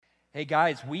Hey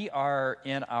guys, we are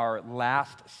in our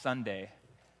last Sunday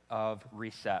of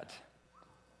Reset.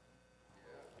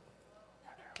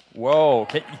 Whoa.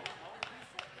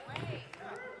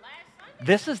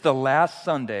 This is the last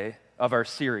Sunday of our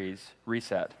series,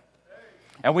 Reset.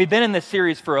 And we've been in this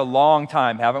series for a long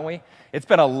time, haven't we? It's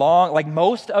been like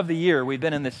most of the year we've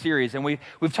been in this series, and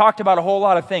we've talked about a whole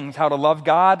lot of things, how to love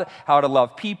God, how to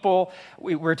love people.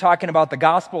 We're talking about the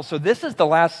gospel. So this is the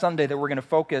last Sunday that we're going to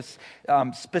focus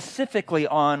specifically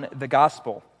on the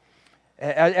gospel.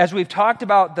 As we've talked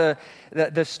about the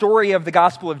story of the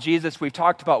gospel of Jesus, we've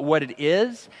talked about what it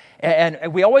is,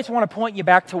 and we always want to point you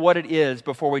back to what it is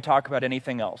before we talk about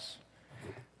anything else.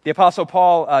 The Apostle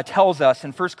Paul tells us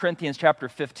in 1 Corinthians chapter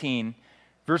 15,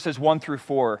 verses 1 through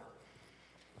 4,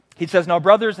 he says, "Now,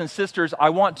 brothers and sisters, I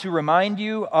want to remind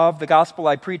you of the gospel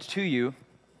I preached to you,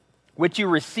 which you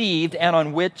received and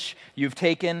on which you've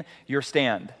taken your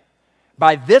stand.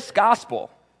 By this gospel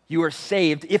you are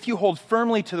saved if you hold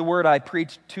firmly to the word I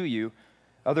preached to you.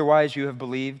 Otherwise you have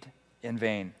believed in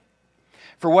vain.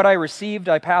 For what I received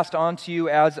I passed on to you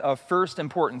as of first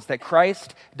importance, that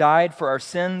Christ died for our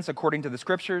sins according to the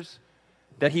Scriptures,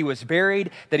 that he was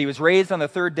buried, that he was raised on the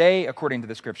third day according to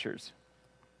the Scriptures."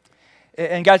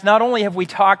 And guys, not only have we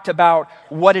talked about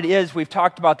what it is, we've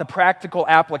talked about the practical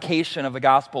application of the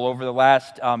gospel over the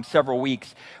last several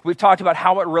weeks. We've talked about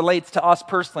how it relates to us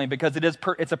personally, because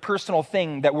it's a personal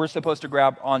thing that we're supposed to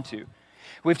grab onto.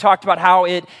 We've talked about how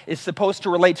it is supposed to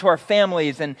relate to our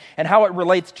families and how it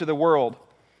relates to the world.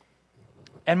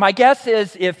 And my guess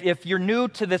is if you're new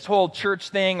to this whole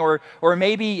church thing, or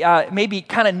maybe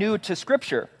kind of new to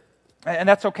Scripture, and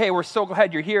that's okay, we're so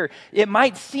glad you're here, it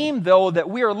might seem, though, that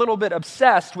we are a little bit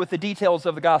obsessed with the details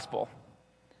of the gospel.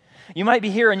 You might be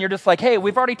here and you're just like, hey,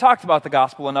 we've already talked about the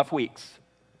gospel enough weeks.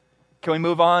 Can we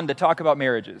move on to talk about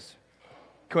marriages?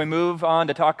 Can we move on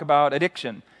to talk about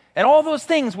addiction? And all those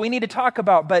things we need to talk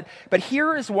about, but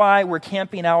here is why we're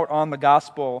camping out on the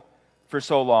gospel for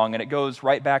so long, and it goes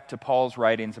right back to Paul's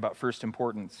writings about first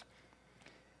importance.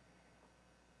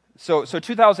 So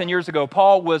 2,000 years ago,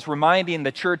 Paul was reminding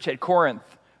the church at Corinth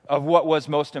of what was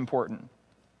most important.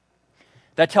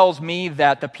 That tells me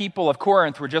that the people of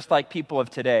Corinth were just like people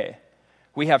of today.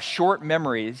 We have short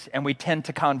memories and we tend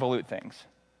to convolute things,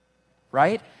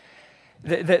 right?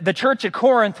 The church at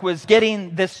Corinth was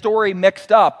getting this story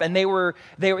mixed up, and they were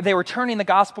turning the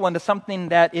gospel into something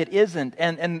that it isn't.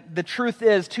 And the truth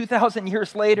is, 2,000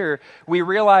 years later, we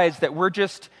realize that we're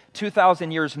just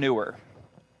 2,000 years newer.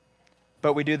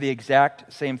 But we do the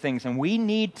exact same things. And we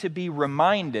need to be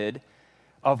reminded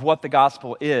of what the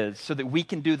gospel is so that we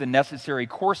can do the necessary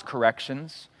course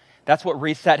corrections. That's what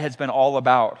Reset has been all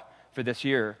about for this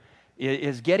year,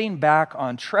 is getting back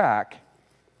on track.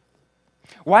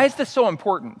 Why is this so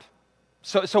important?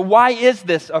 So why is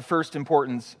this of first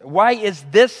importance? Why is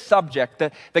this subject,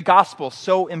 the gospel,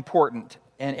 so important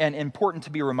and important to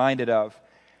be reminded of?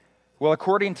 Well,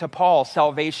 according to Paul,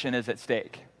 salvation is at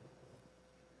stake.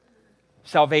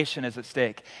 Salvation is at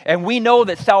stake. And we know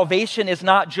that salvation is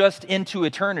not just into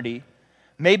eternity.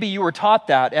 Maybe you were taught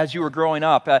that as you were growing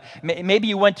up. Maybe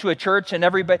you went to a church and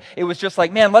it was just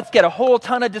like, man, let's get a whole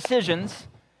ton of decisions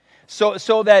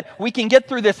so that we can get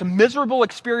through this miserable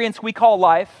experience we call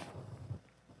life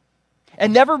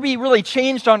and never be really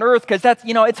changed on earth, because that's,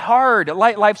 it's hard.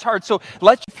 Life's hard. So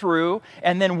let's get through,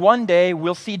 and then one day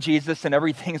we'll see Jesus and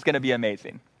everything's going to be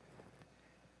amazing.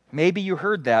 Maybe you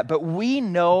heard that, but we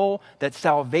know that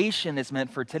salvation is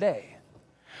meant for today.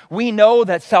 We know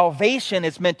that salvation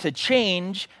is meant to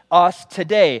change us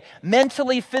today.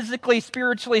 Mentally, physically,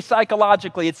 spiritually,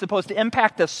 psychologically, it's supposed to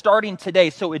impact us starting today.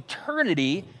 So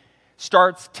eternity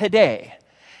starts today.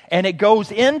 And it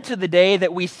goes into the day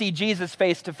that we see Jesus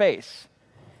face to face,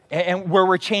 and where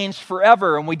we're changed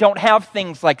forever, and we don't have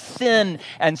things like sin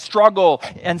and struggle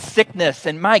and sickness.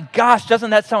 And my gosh, doesn't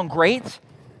that sound great?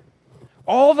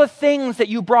 All the things that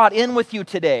you brought in with you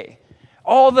today,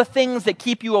 all the things that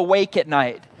keep you awake at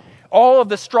night, all of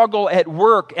the struggle at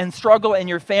work and struggle in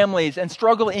your families and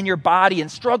struggle in your body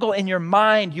and struggle in your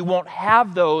mind, you won't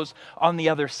have those on the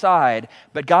other side.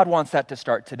 But God wants that to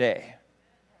start today.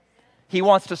 He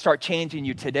wants to start changing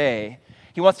you today.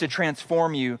 He wants to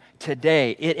transform you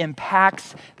today. It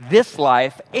impacts this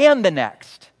life and the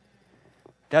next.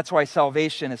 That's why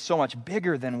salvation is so much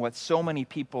bigger than what so many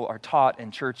people are taught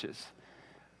in churches.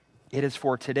 It is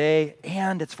for today,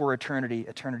 and it's for eternity.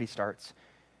 Eternity starts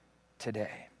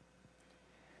today.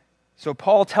 So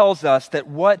Paul tells us that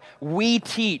what we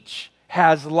teach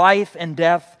has life and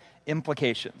death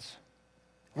implications.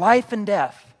 Life and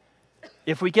death.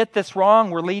 If we get this wrong,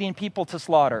 we're leading people to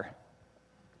slaughter.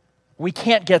 We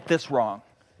can't get this wrong.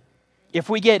 If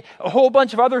we get a whole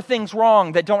bunch of other things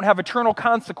wrong that don't have eternal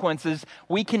consequences,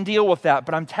 we can deal with that.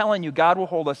 But I'm telling you, God will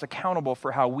hold us accountable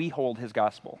for how we hold his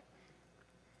gospel.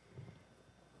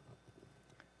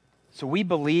 So we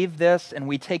believe this and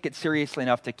we take it seriously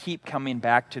enough to keep coming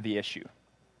back to the issue.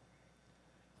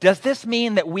 Does this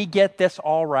mean that we get this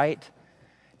all right?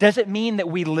 Does it mean that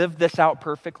we live this out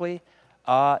perfectly?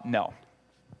 No.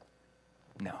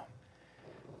 No.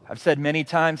 I've said many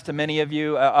times to many of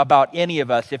you about any of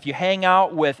us, if you hang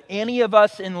out with any of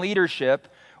us in leadership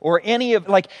or any of,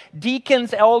 like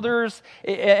deacons, elders,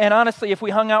 and honestly, if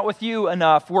we hung out with you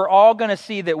enough, we're all going to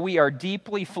see that we are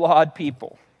deeply flawed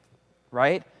people,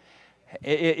 right?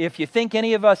 If you think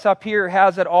any of us up here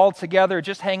has it all together,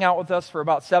 just hang out with us for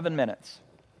about 7 minutes.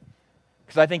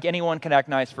 Because I think anyone can act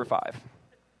nice for 5.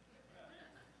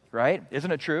 Right?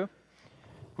 Isn't it true?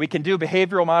 We can do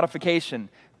behavioral modification,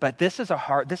 but this is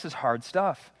hard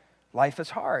stuff. Life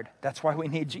is hard. That's why we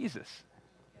need Jesus.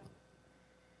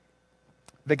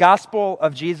 The gospel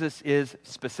of Jesus is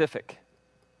specific.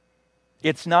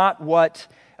 It's not what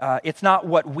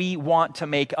we want to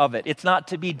make of it. It's not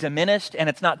to be diminished and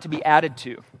it's not to be added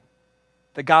to.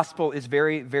 The gospel is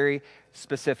very, very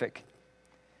specific.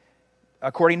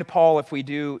 According to Paul, if we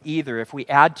do either, if we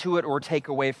add to it or take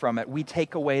away from it, we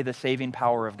take away the saving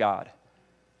power of God.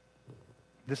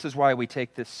 This is why we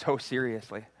take this so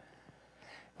seriously.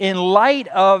 In light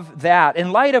of that,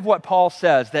 in light of what Paul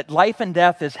says, that life and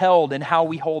death is held in how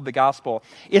we hold the gospel,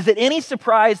 is it any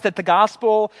surprise that the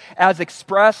gospel as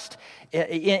expressed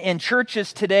in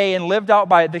churches today and lived out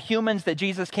by the humans that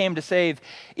Jesus came to save,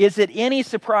 is it any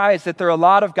surprise that there are a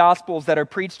lot of gospels that are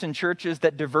preached in churches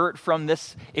that divert from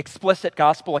this explicit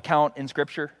gospel account in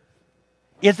Scripture?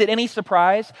 Is it any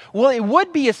surprise? Well, it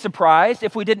would be a surprise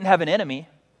if we didn't have an enemy.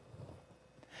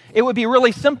 It would be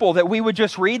really simple that we would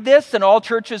just read this and all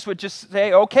churches would just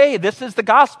say, okay, this is the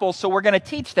gospel, so we're going to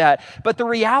teach that. But the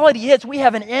reality is we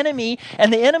have an enemy,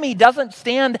 and the enemy doesn't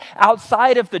stand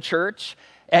outside of the church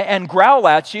and growl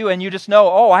at you and you just know,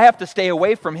 oh, I have to stay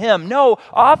away from him. No,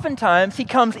 oftentimes he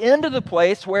comes into the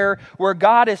place where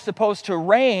God is supposed to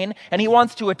reign, and he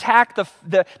wants to attack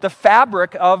the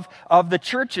fabric of the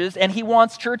churches, and he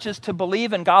wants churches to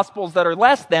believe in gospels that are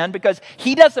less than, because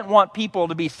he doesn't want people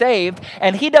to be saved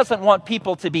and he doesn't want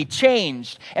people to be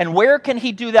changed. And where can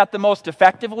he do that the most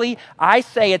effectively? I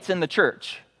say it's in the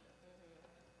church.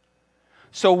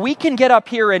 So we can get up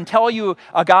here and tell you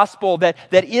a gospel that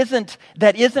isn't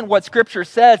what Scripture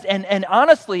says, and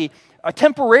honestly,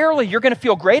 temporarily, you're going to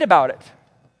feel great about it.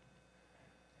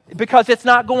 Because it's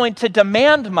not going to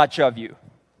demand much of you.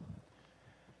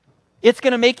 It's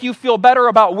going to make you feel better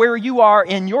about where you are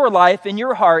in your life, in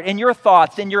your heart, in your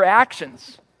thoughts, in your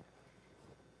actions.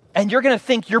 And you're going to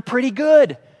think you're pretty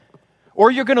good. Or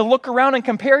you're going to look around and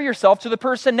compare yourself to the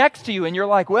person next to you, and you're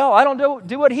like, well, I don't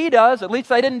do what he does. At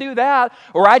least I didn't do that.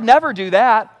 Or I'd never do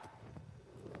that.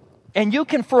 And you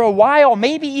can, for a while,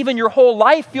 maybe even your whole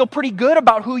life, feel pretty good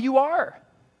about who you are.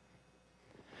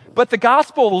 But the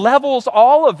gospel levels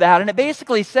all of that, and it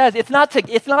basically says it's not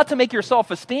to make your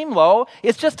self-esteem low.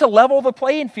 It's just to level the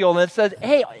playing field. And it says,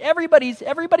 hey,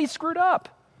 everybody's screwed up.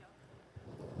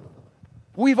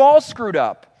 We've all screwed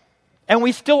up. And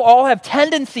we still all have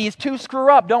tendencies to screw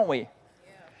up, don't we? Yeah.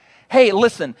 Hey,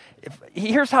 listen,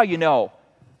 here's how you know.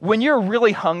 When you're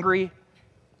really hungry,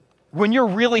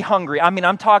 I mean,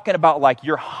 I'm talking about like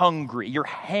you're hungry, you're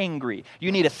hangry.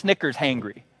 You need a Snickers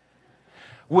hangry.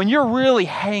 When you're really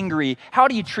hangry, how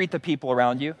do you treat the people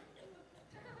around you?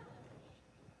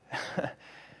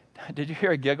 Did you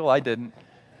hear a giggle? I didn't.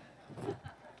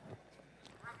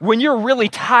 When you're really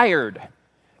tired,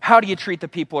 how do you treat the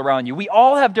people around you? We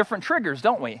all have different triggers,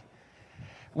 don't we?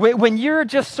 When you're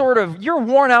just you're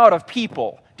worn out of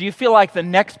people, do you feel like the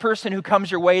next person who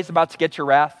comes your way is about to get your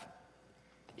wrath?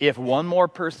 If one more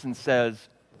person says,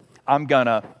 you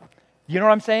know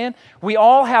what I'm saying? We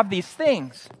all have these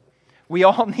things. We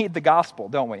all need the gospel,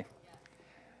 don't we?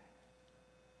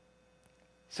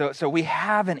 So we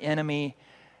have an enemy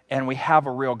and we have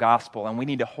a real gospel, and we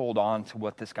need to hold on to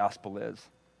what this gospel is.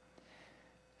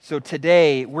 So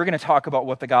today, we're going to talk about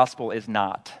what the gospel is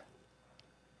not.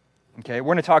 Okay,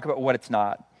 we're going to talk about what it's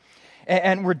not.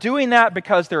 And we're doing that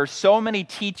because there are so many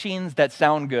teachings that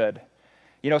sound good.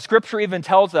 You know, Scripture even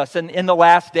tells us in the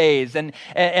last days, and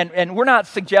we're not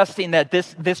suggesting that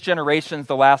this generation's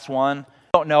the last one.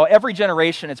 I don't know. Every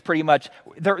generation is pretty much,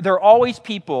 there are always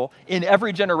people in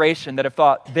every generation that have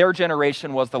thought their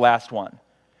generation was the last one.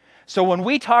 So when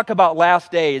we talk about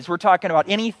last days, we're talking about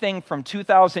anything from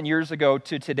 2,000 years ago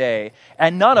to today,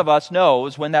 and none of us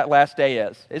knows when that last day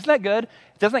is. Isn't that good?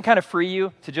 Doesn't it kind of free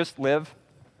you to just live?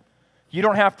 You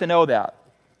don't have to know that.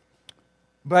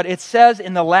 But it says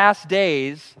in the last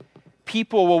days,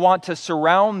 people will want to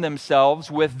surround themselves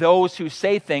with those who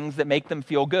say things that make them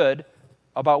feel good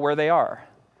about where they are.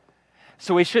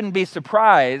 So we shouldn't be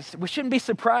surprised. We shouldn't be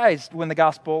surprised when the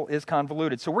gospel is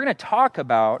convoluted. So we're going to talk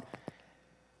about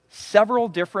several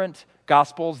different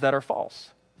gospels that are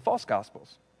false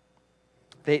gospels.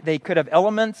 They could have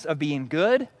elements of being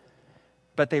good,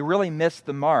 but they really miss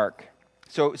the mark.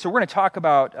 So we're going to talk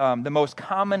about the most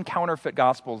common counterfeit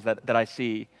gospels that I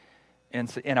see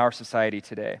in our society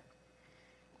today.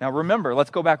 Now remember, let's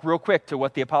go back real quick to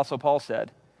what the Apostle Paul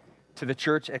said to the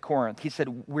church at Corinth. He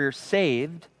said, we're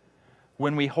saved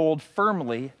when we hold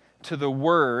firmly to the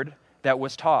word that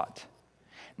was taught.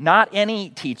 Not any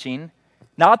teaching,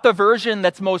 not the version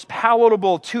that's most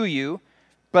palatable to you,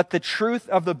 but the truth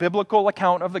of the biblical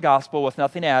account of the gospel with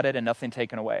nothing added and nothing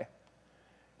taken away.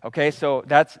 Okay, so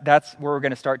that's where we're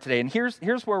going to start today. And here's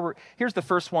the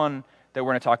first one that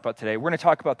we're going to talk about today. We're going to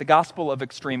talk about the gospel of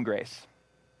extreme grace.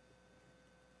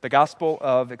 The gospel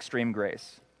of extreme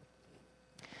grace.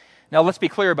 Now, let's be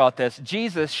clear about this.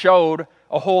 Jesus showed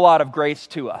a whole lot of grace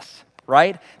to us,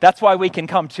 right? That's why we can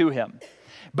come to him.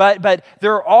 But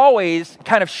there are always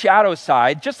kind of shadow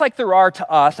sides, just like there are to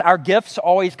us. Our gifts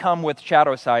always come with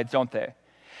shadow sides, don't they?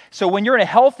 So when you're in a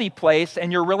healthy place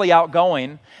and you're really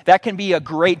outgoing, that can be a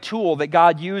great tool that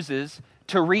God uses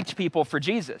to reach people for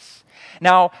Jesus.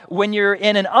 Now, when you're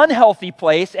in an unhealthy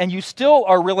place and you still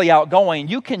are really outgoing,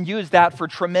 you can use that for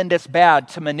tremendous bad,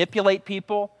 to manipulate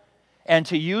people and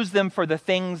to use them for the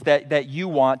things that you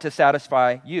want to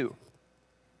satisfy you.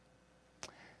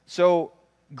 So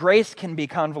grace can be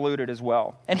convoluted as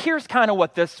well. And here's kind of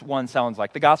what this one sounds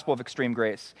like, the gospel of extreme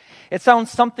grace. It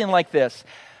sounds something like this.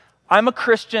 I'm a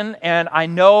Christian and I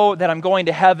know that I'm going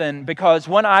to heaven because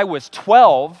when I was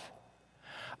 12,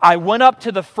 I went up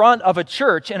to the front of a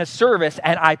church in a service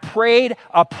and I prayed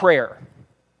a prayer.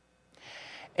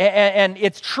 And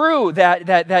it's true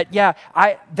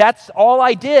that's all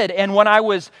I did. And when I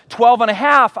was 12 and a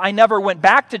half, I never went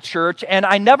back to church and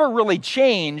I never really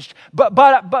changed. But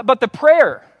the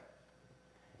prayer,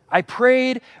 I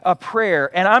prayed a prayer,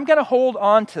 and I'm going to hold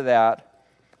on to that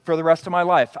for the rest of my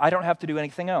life. I don't have to do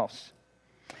anything else.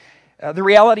 The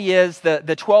reality is the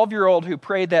 12-year-old who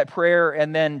prayed that prayer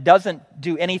and then doesn't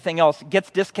do anything else,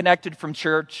 gets disconnected from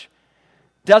church,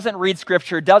 doesn't read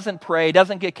Scripture, doesn't pray,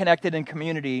 doesn't get connected in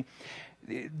community,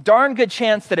 darn good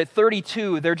chance that at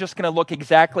 32, they're just going to look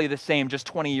exactly the same, just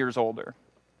 20 years older.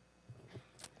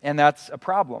 And that's a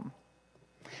problem.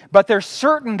 But they're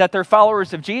certain that they're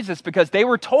followers of Jesus because they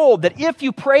were told that if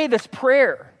you pray this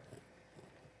prayer,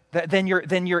 then you're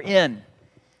in.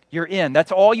 You're in.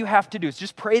 That's all you have to do is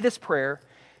just pray this prayer,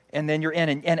 and then you're in.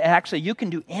 And actually, you can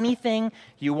do anything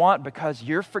you want because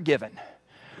you're forgiven.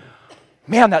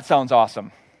 Man, that sounds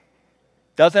awesome.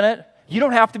 Doesn't it? You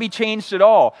don't have to be changed at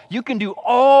all. You can do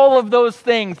all of those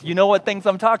things. You know what things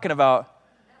I'm talking about.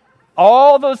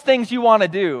 All those things you want to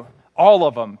do. All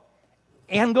of them.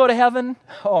 And go to heaven.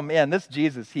 Oh man, this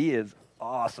Jesus, he is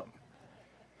awesome.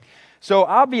 So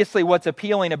obviously what's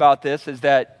appealing about this is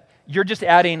that you're just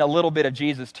adding a little bit of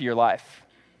Jesus to your life.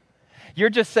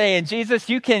 You're just saying, Jesus,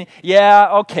 you can,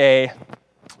 okay.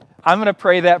 I'm going to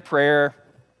pray that prayer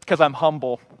because I'm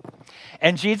humble.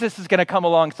 And Jesus is going to come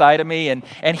alongside of me, and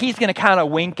he's going to kind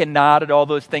of wink and nod at all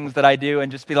those things that I do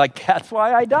and just be like, that's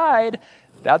why I died.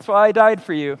 That's why I died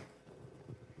for you.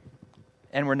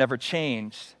 And we're never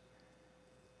changed.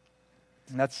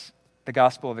 And that's the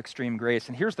gospel of extreme grace.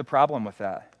 And here's the problem with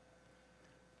that.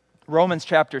 Romans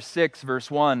chapter 6,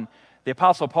 verse 1, the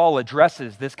Apostle Paul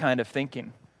addresses this kind of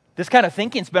thinking. This kind of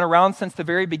thinking's been around since the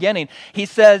very beginning. He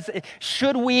says,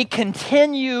 should we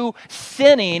continue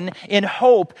sinning in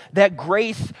hope that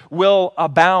grace will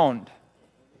abound?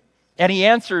 And he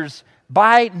answers,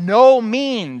 by no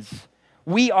means.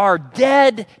 We are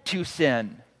dead to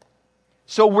sin.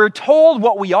 So we're told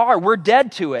what we are. We're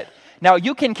dead to it. Now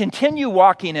you can continue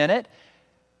walking in it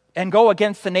and go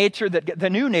against the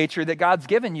new nature that God's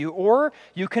given you, or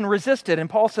you can resist it. And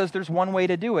Paul says there's one way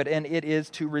to do it, and it is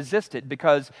to resist it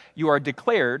because you are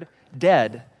declared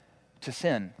dead to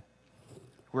sin.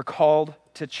 We're called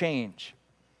to change.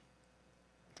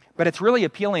 But it's really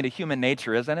appealing to human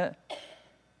nature, isn't it?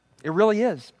 It really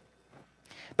is.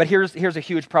 But here's a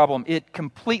huge problem. It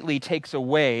completely takes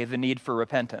away the need for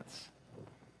repentance.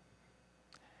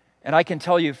 And I can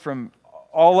tell you from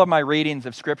all of my readings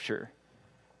of Scripture,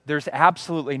 there's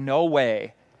absolutely no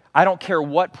way, I don't care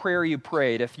what prayer you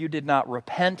prayed, if you did not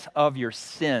repent of your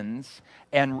sins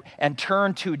and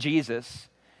turn to Jesus,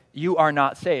 you are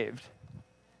not saved.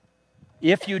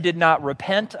 If you did not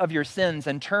repent of your sins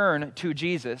and turn to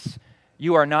Jesus,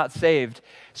 you are not saved.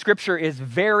 Scripture is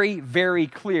very, very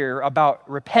clear about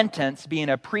repentance being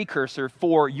a precursor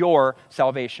for your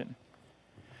salvation.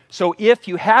 So if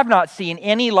you have not seen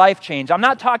any life change, I'm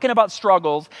not talking about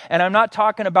struggles, and I'm not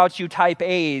talking about you type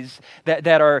A's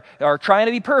that are trying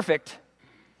to be perfect.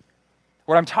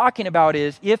 What I'm talking about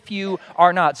is if you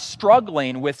are not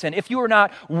struggling with sin, if you are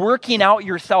not working out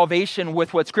your salvation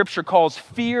with what Scripture calls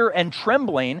fear and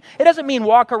trembling, it doesn't mean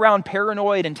walk around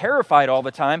paranoid and terrified all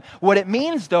the time. What it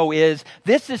means, though, is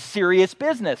this is serious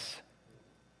business.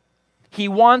 He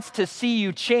wants to see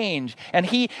you change, and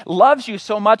He loves you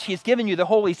so much, He's given you the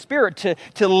Holy Spirit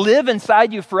to live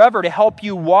inside you forever to help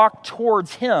you walk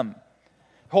towards Him.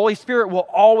 The Holy Spirit will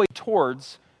always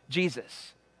towards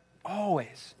Jesus.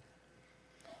 Always.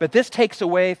 But this takes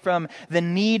away from the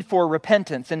need for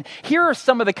repentance. And here are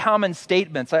some of the common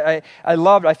statements. I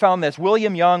found this.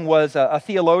 William Young was a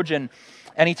theologian,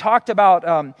 and he talked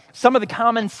about some of the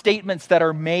common statements that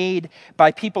are made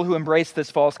by people who embrace this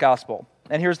false gospel.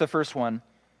 And here's the first one.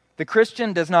 The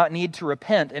Christian does not need to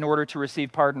repent in order to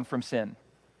receive pardon from sin.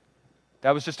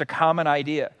 That was just a common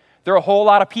idea. There are a whole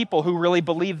lot of people who really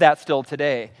believe that still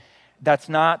today. That's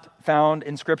not found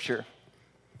in Scripture.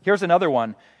 Here's another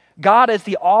one. God is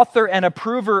the author and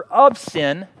approver of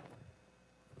sin,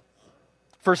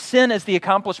 for sin is the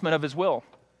accomplishment of His will.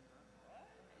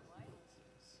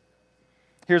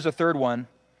 Here's a third one.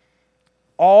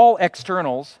 All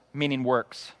externals, meaning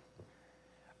works,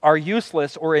 are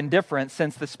useless or indifferent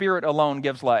since the Spirit alone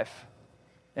gives life.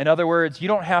 In other words, you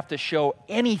don't have to show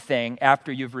anything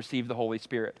after you've received the Holy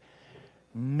Spirit.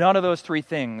 None of those three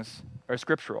things are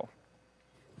scriptural.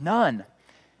 None.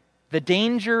 The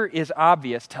danger is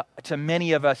obvious to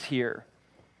many of us here,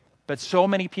 but so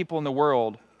many people in the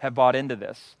world have bought into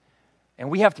this. And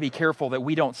we have to be careful that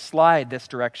we don't slide this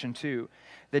direction too.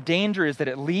 The danger is that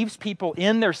it leaves people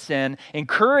in their sin,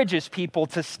 encourages people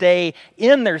to stay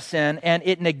in their sin, and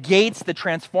it negates the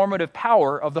transformative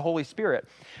power of the Holy Spirit.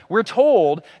 We're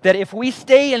told that if we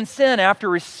stay in sin after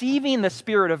receiving the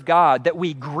Spirit of God, that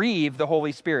we grieve the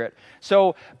Holy Spirit.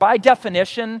 So by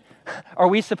definition, are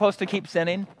we supposed to keep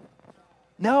sinning?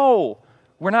 No,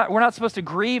 we're not supposed to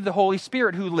grieve the Holy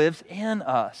Spirit who lives in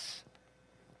us.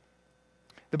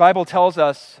 The Bible tells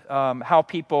us how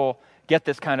people get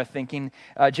this kind of thinking.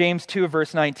 James 2,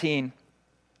 verse 19.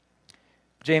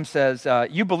 James says,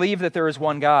 you believe that there is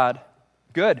one God.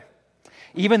 Good.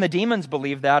 Even the demons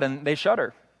believe that and they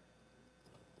shudder.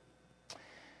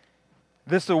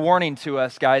 This is a warning to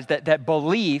us, guys, that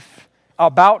belief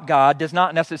about God does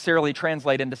not necessarily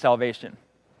translate into salvation.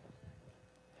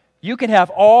 You can have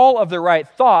all of the right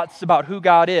thoughts about who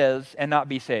God is and not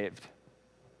be saved.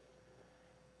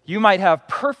 You might have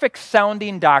perfect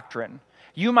sounding doctrine.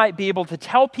 You might be able to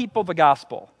tell people the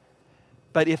gospel.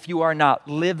 But if you are not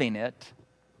living it,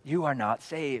 you are not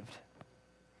saved.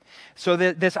 So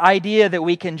this idea that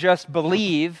we can just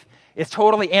believe is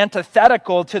totally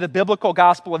antithetical to the biblical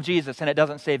gospel of Jesus, and it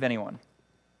doesn't save anyone.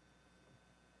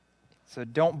 So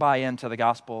don't buy into the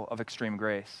gospel of extreme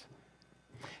grace.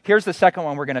 Here's the second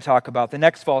one we're going to talk about, the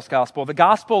next false gospel, the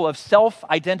gospel of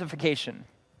self-identification.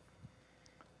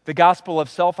 The gospel of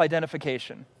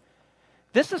self-identification.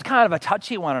 This is kind of a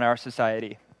touchy one in our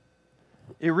society.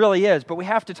 It really is, but we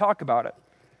have to talk about it.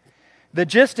 The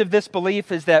gist of this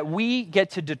belief is that we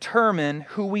get to determine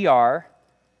who we are,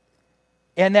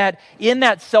 and that in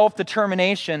that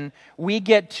self-determination, we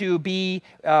get to be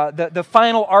the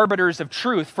final arbiters of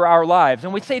truth for our lives.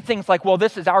 And we say things like, well,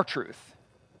 this is our truth.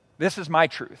 This is my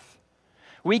truth.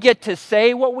 We get to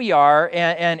say what we are,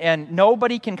 and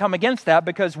nobody can come against that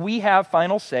because we have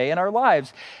final say in our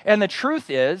lives. And the truth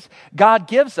is, God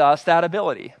gives us that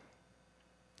ability.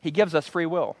 He gives us free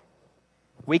will.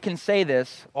 We can say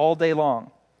this all day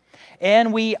long.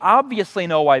 And we obviously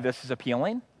know why this is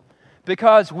appealing,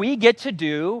 because we get to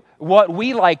do what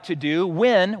we like to do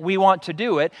when we want to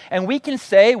do it, and we can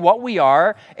say what we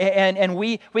are, and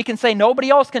we can say,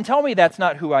 nobody else can tell me that's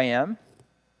not who I am.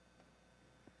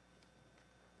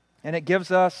 And it gives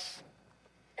us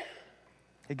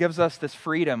this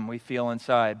freedom we feel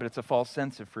inside, but it's a false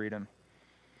sense of freedom.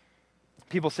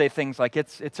 People say things like,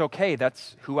 it's okay,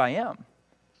 that's who I am.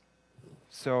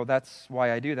 So that's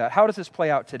why I do that. How does this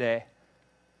play out today?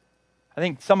 I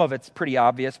think some of it's pretty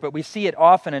obvious, but we see it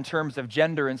often in terms of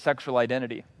gender and sexual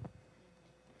identity.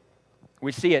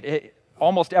 We see it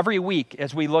almost every week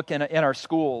as we look in our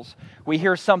schools. We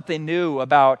hear something new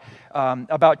about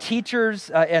teachers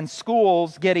and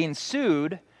schools getting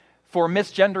sued for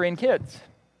misgendering kids.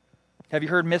 Have you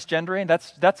heard misgendering?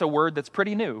 That's a word that's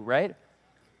pretty new, right?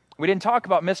 We didn't talk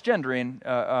about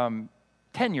misgendering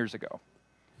 10 years ago.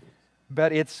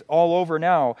 but it's all over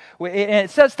now. And it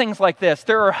says things like this: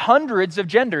 there are hundreds of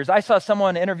genders. I saw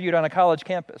someone interviewed on a college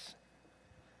campus.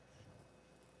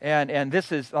 And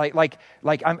this is I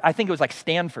think it was like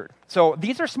Stanford. So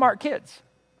these are smart kids.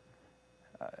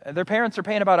 Their parents are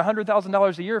paying about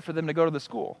 $100,000 a year for them to go to the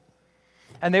school.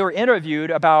 And they were interviewed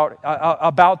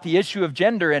about the issue of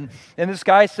gender. And this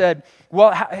guy said,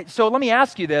 well, so let me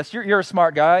ask you this. You're a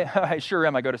smart guy. I sure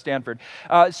am. I go to Stanford.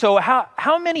 So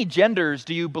how many genders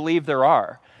do you believe there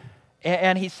are?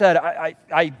 And he said,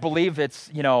 I believe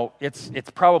it's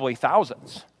probably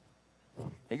thousands.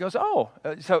 He goes,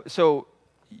 so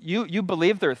you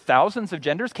believe there are thousands of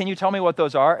genders? Can you tell me what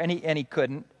those are? And he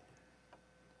couldn't.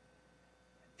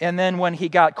 And then when he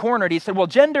got cornered, he said, well,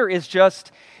 gender is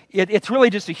just, it's really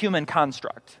just a human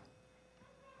construct.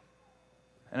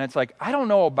 And it's like, I don't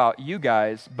know about you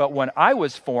guys, but when I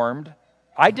was formed,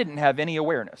 I didn't have any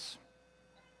awareness.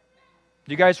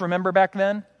 Do you guys remember back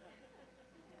then?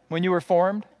 When you were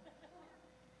formed?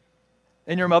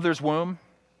 In your mother's womb?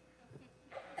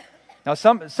 Now,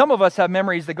 some of us have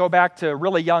memories that go back to a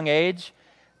really young age,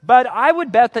 but I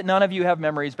would bet that none of you have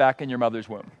memories back in your mother's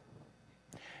womb.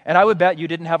 And I would bet you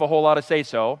didn't have a whole lot of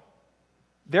say-so.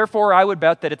 Therefore, I would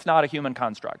bet that it's not a human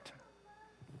construct.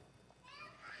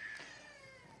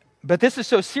 But this is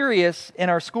so serious in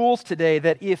our schools today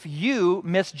that if you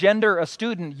misgender a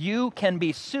student, you can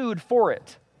be sued for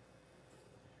it.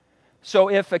 So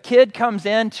if a kid comes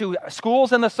into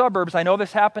schools in the suburbs, I know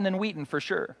this happened in Wheaton for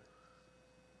sure,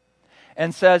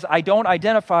 and says, I don't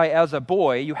identify as a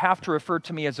boy, you have to refer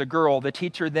to me as a girl, the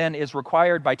teacher then is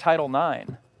required by Title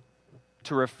IX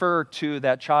to refer to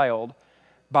that child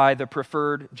by the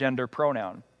preferred gender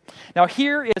pronoun. Now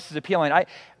here is appealing.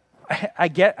 I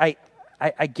get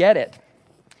it.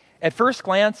 At first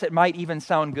glance, it might even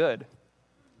sound good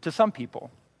to some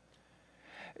people.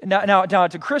 Now,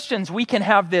 to Christians, we can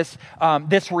have this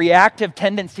reactive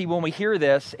tendency when we hear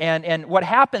this, and what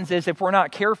happens is, if we're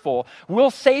not careful, we'll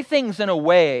say things in a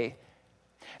way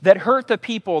that hurt the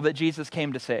people that Jesus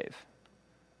came to save.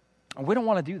 And we don't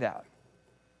want to do that.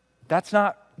 That's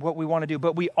not what we want to do,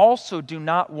 but we also do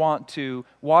not want to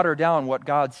water down what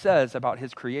God says about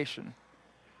His creation.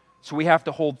 So we have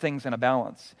to hold things in a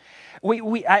balance.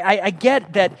 I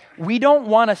get that we don't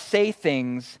want to say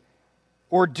things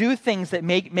or do things that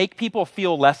make people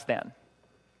feel less than.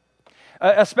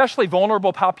 Especially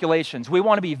vulnerable populations. We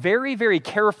want to be very, very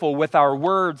careful with our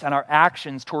words and our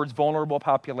actions towards vulnerable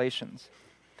populations.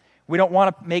 We don't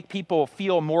want to make people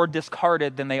feel more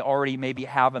discarded than they already maybe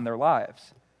have in their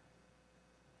lives.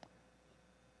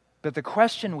 But the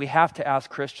question we have to ask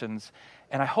Christians,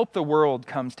 and I hope the world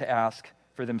comes to ask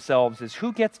for themselves, is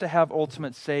who gets to have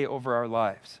ultimate say over our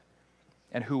lives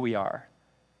and who we are?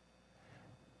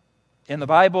 In the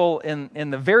Bible, in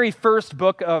the very first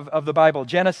book of the Bible,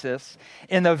 Genesis,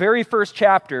 in the very first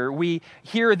chapter, we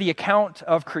hear the account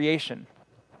of creation.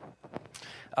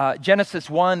 Genesis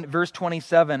 1, verse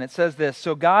 27, it says this,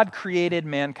 so God created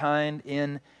mankind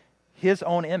in His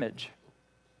own image.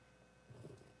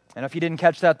 And if you didn't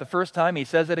catch that the first time, He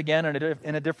says it again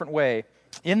in a different way.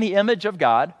 In the image of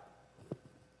God,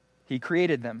 He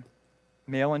created them.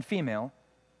 Male and female,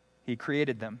 He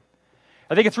created them.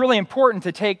 I think it's really important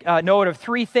to take note of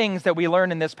three things that we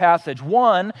learn in this passage.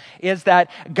 One is that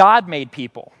God made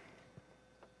people.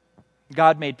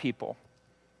 God made people.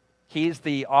 He's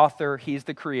the author. He's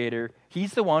the creator.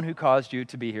 He's the one who caused you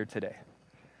to be here today.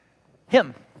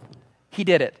 Him. He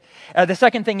did it. The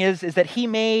second thing is that He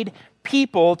made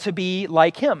people to be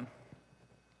like Him.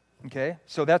 Okay?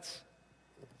 So that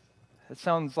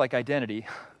sounds like identity.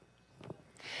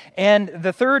 And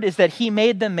the third is that He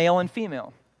made them male and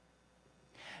female.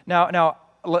 Now,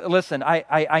 listen,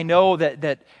 I know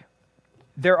that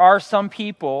there are some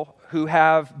people who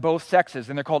have both sexes,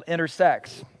 and they're called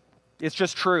intersex. It's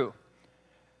just true.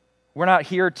 We're not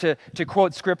here to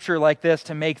quote scripture like this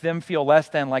to make them feel less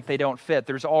than, like they don't fit.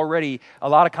 There's already a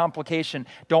lot of complication.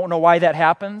 Don't know why that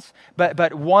happens,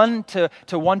 but 1 to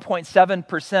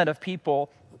 1.7% of people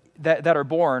that are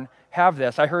born have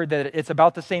this. I heard that it's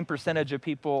about the same percentage of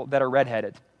people that are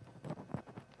redheaded.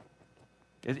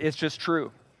 It's just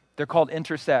true. They're called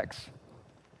intersex.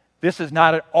 This is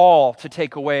not at all to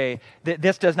take away.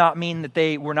 This does not mean that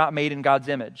they were not made in God's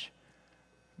image.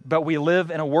 But we live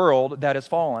in a world that is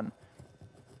fallen,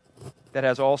 that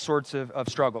has all sorts of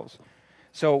struggles.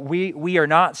 So we are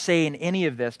not saying any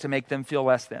of this to make them feel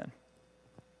less than.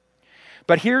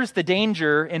 But here's the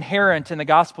danger inherent in the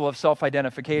gospel of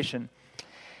self-identification.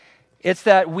 It's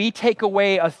that we take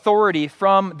away authority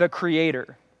from the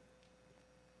Creator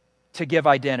to give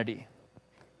identity.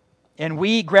 And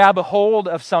we grab a hold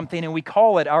of something and we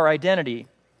call it our identity.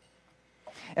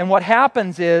 And what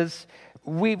happens is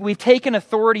we've taken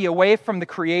authority away from the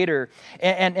Creator.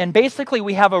 And basically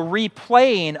we have a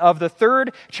replaying of the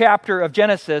 3rd chapter of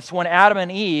Genesis when Adam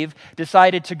and Eve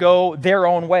decided to go their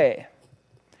own way.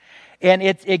 And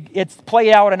it's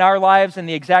played out in our lives in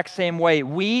the exact same way.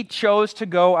 We chose to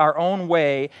go our own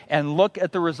way and look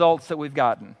at the results that we've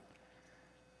gotten.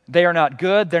 They are not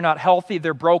good, they're not healthy,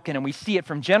 they're broken, and we see it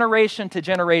from generation to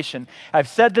generation. I've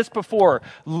said this before,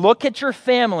 look at your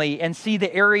family and see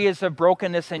the areas of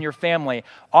brokenness in your family.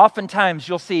 Oftentimes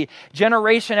you'll see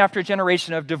generation after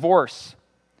generation of divorce.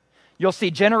 You'll see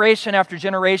generation after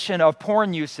generation of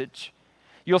porn usage.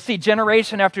 You'll see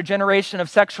generation after generation of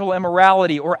sexual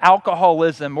immorality or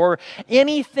alcoholism or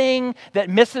anything that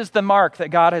misses the mark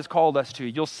that God has called us to.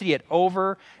 You'll see it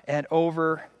over and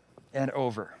over and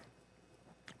over.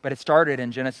 But it started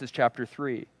in Genesis chapter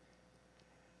 3.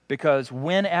 Because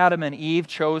when Adam and Eve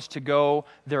chose to go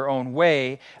their own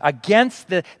way against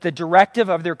the directive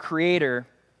of their Creator,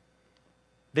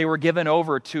 they were given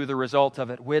over to the result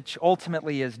of it, which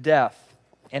ultimately is death.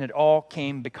 And it all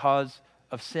came because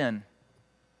of sin.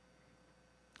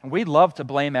 And we'd love to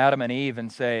blame Adam and Eve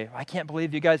and say, I can't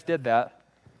believe you guys did that.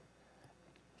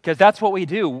 Because that's what we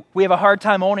do. We have a hard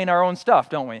time owning our own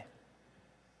stuff, don't we?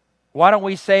 Why don't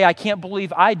we say, I can't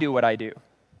believe I do what I do?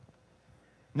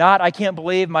 Not, I can't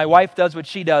believe my wife does what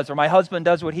she does, or my husband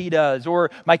does what he does, or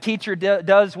my teacher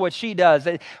does what she does.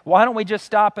 Why don't we just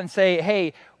stop and say,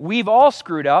 hey, we've all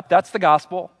screwed up. That's the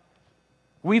gospel.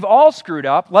 We've all screwed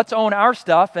up. Let's own our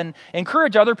stuff and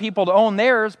encourage other people to own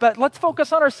theirs, but let's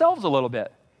focus on ourselves a little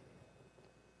bit.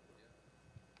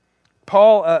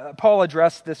 Paul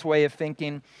addressed this way of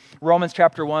thinking. Romans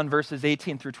chapter 1, verses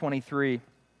 18 through 23.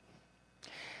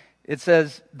 It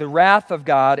says, the wrath of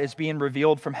God is being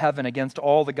revealed from heaven against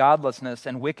all the godlessness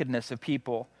and wickedness of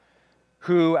people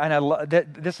who, and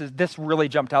this really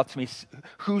jumped out to me,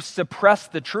 who suppress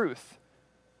the truth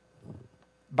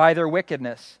by their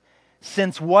wickedness.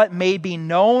 Since what may be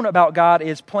known about God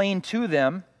is plain to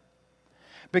them,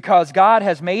 because God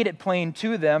has made it plain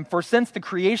to them, for since the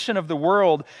creation of the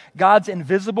world, God's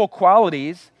invisible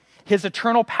qualities, His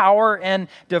eternal power and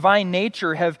divine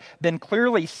nature have been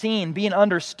clearly seen, being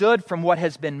understood from what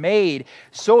has been made,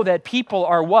 so that people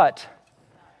are what?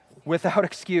 Without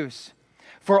excuse.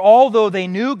 For although they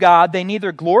knew God, they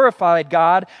neither glorified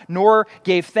God nor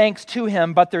gave thanks to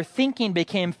Him, but their thinking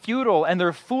became futile and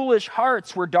their foolish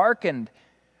hearts were darkened.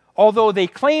 Although they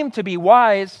claimed to be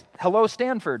wise, hello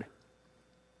Stanford,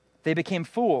 they became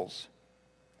fools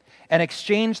and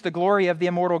exchanged the glory of the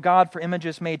immortal God for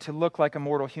images made to look like a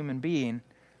mortal human being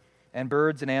and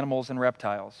birds and animals and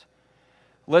reptiles.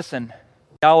 Listen,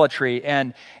 idolatry,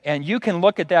 and you can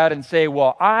look at that and say,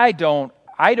 well, I don't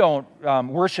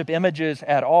worship images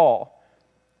at all.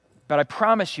 But I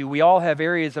promise you, we all have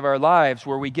areas of our lives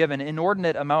where we give an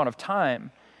inordinate amount of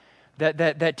time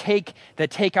that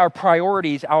take our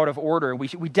priorities out of order.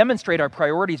 We demonstrate our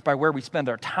priorities by where we spend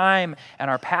our time and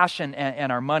our passion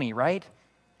and our money, right?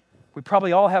 We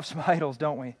probably all have some idols,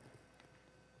 don't we?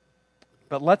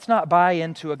 But let's not buy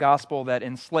into a gospel that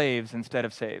enslaves instead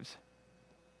of saves.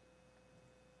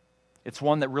 It's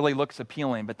one that really looks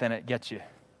appealing, but then it gets you.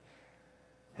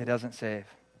 It doesn't save.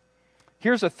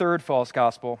 Here's a third false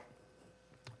gospel,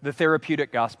 the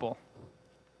therapeutic gospel.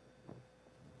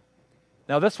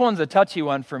 Now, this one's a touchy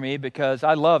one for me because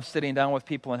I love sitting down with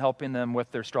people and helping them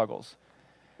with their struggles.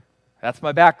 That's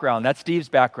my background. That's Steve's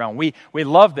background. We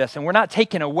love this, and we're not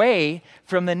taken away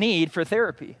from the need for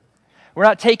therapy. We're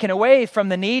not taken away from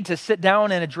the need to sit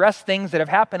down and address things that have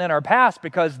happened in our past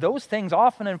because those things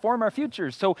often inform our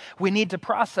futures. So we need to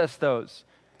process those.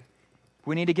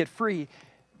 We need to get free.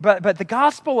 But the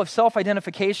gospel of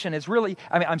self-identification is really,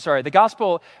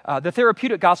 the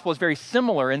therapeutic gospel is very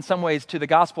similar in some ways to the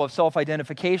gospel of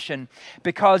self-identification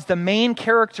because the main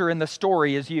character in the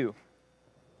story is you.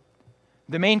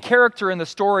 The main character in the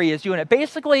story is you, and it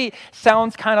basically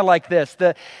sounds kind of like this.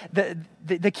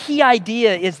 The key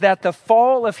idea is that the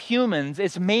fall of humans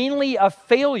is mainly a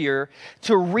failure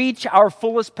to reach our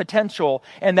fullest potential,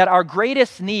 and that our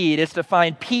greatest need is to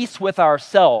find peace with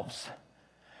ourselves.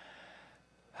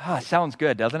 Sounds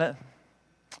good, doesn't it?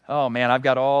 Oh man, I've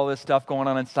got all this stuff going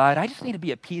on inside. I just need to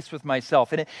be at peace with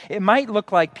myself. And it might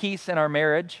look like peace in our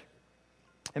marriage.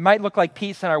 It might look like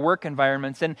peace in our work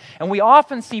environments. And we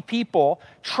often see people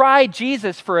try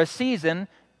Jesus for a season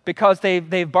because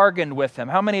they've bargained with Him.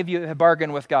 How many of you have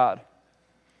bargained with God?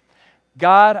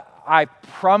 God, I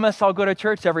promise I'll go to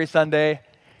church every Sunday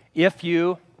if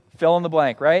you fill in the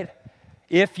blank, right?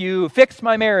 If you fix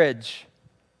my marriage,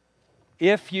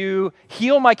 if you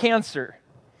heal my cancer,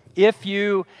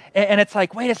 and it's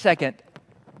like, wait a second,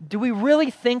 do we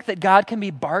really think that God can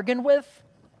be bargained with?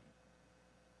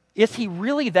 Is he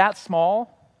really that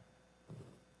small?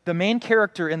 The main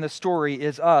character in the story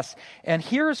is us. And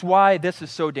here's why this is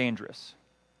so dangerous.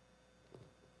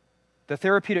 The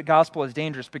therapeutic gospel is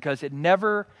dangerous because it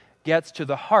never gets to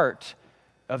the heart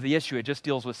of the issue. It just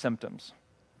deals with symptoms.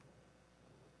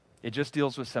 It just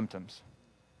deals with symptoms.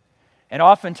 And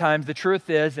oftentimes, the truth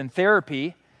is, in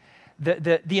therapy,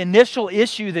 the initial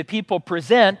issue that people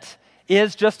present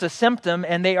is just a symptom,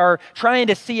 and they are trying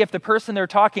to see if the person they're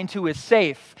talking to is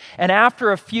safe. And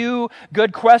after a few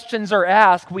good questions are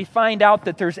asked, we find out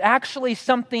that there's actually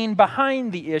something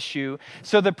behind the issue.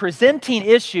 So the presenting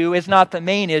issue is not the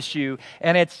main issue,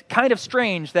 and it's kind of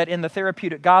strange that in the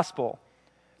therapeutic gospel,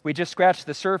 we just scratch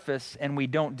the surface and we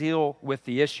don't deal with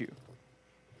the issue.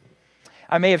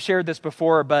 I may have shared this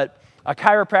before, but a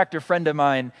chiropractor friend of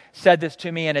mine said this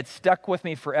to me, and it stuck with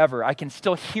me forever. I can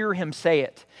still hear him say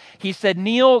it. He said,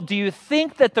 Neil, do you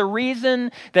think that the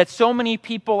reason that so many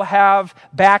people have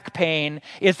back pain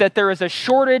is that there is a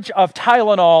shortage of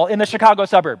Tylenol in the Chicago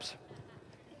suburbs?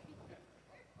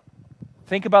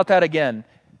 Think about that again.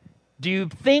 Do you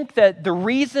think that the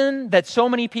reason that so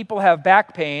many people have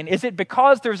back pain, is it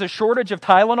because there's a shortage of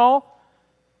Tylenol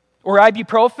or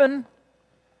ibuprofen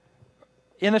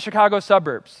in the Chicago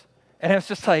suburbs? And it's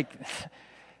just like,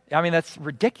 I mean, that's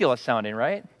ridiculous sounding,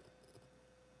 right?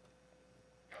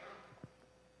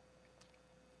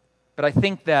 But I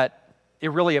think that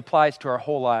it really applies to our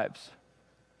whole lives.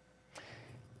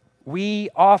 We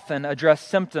often address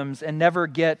symptoms and never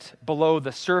get below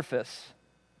the surface.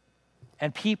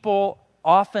 And people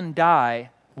often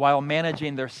die while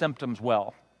managing their symptoms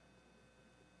well.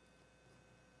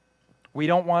 We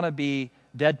don't want to be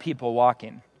dead people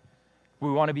walking.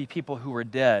 We want to be people who are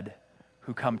dead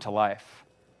who come to life.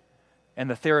 And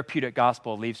the therapeutic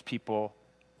gospel leaves people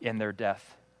in their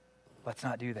death. Let's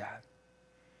not do that.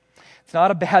 It's not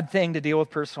a bad thing to deal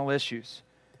with personal issues,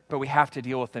 but we have to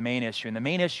deal with the main issue. And the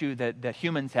main issue that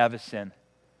humans have is sin.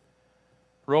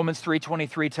 Romans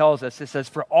 3:23 tells us, it says,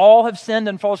 for all have sinned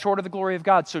and fall short of the glory of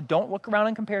God. So don't look around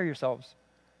and compare yourselves.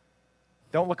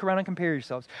 Don't look around and compare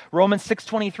yourselves. Romans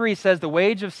 6:23 says, the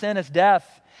wage of sin is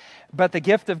death, but the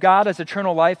gift of God is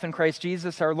eternal life in Christ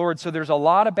Jesus our Lord. So there's a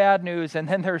lot of bad news, and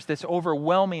then there's this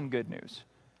overwhelming good news.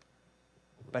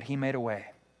 But he made a way.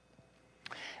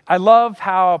 I love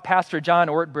how Pastor John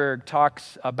Ortberg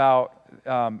talks about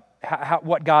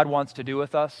what God wants to do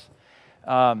with us.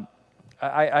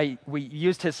 We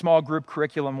used his small group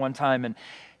curriculum one time, and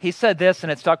he said this,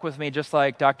 and it stuck with me just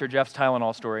like Dr. Jeff's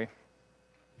Tylenol story.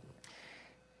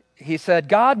 He said,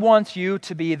 God wants you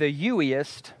to be the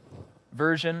you-iest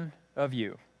version of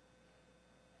you.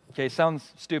 Okay,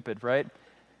 sounds stupid, right?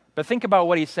 But think about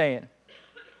what he's saying.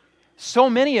 So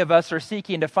many of us are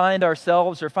seeking to find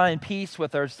ourselves or find peace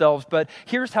with ourselves, but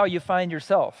here's how you find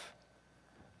yourself.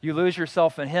 You lose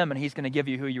yourself in him, and he's going to give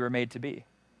you who you were made to be.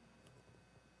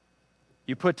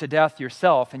 You put to death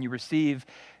yourself, and you receive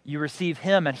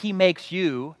him, and he makes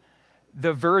you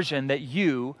the version that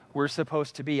you were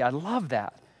supposed to be. I love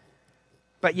that.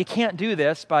 But you can't do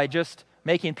this by just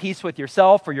making peace with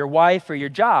yourself or your wife or your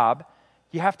job.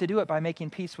 You have to do it by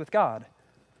making peace with God.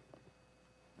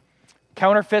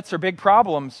 Counterfeits are big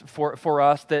problems for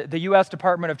us. The U.S.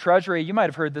 Department of Treasury, you might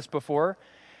have heard this before,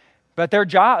 but their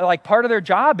job, like part of their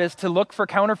job is to look for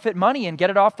counterfeit money and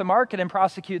get it off the market and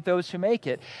prosecute those who make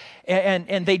it.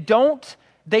 And they don't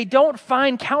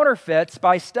find counterfeits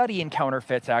by studying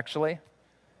counterfeits, actually.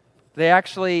 They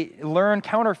actually learn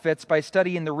counterfeits by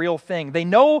studying the real thing. They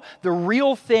know the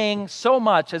real thing so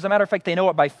much. As a matter of fact, they know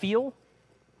it by feel,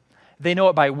 they know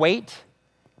it by weight,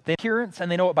 the appearance,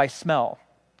 and they know it by smell.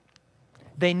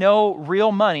 They know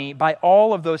real money by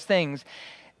all of those things.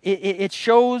 It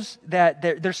shows that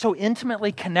they're so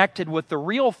intimately connected with the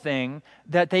real thing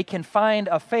that they can find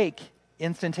a fake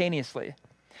instantaneously.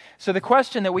 So the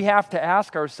question that we have to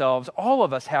ask ourselves, all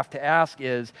of us have to ask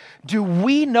is, do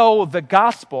we know the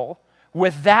gospel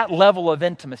with that level of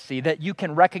intimacy that you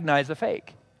can recognize a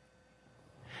fake?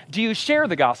 Do you share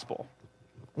the gospel?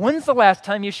 When's the last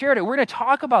time you shared it? We're going to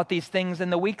talk about these things in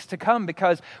the weeks to come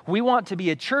because we want to be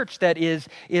a church that is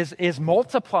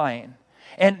multiplying.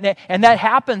 And that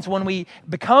happens when we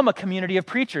become a community of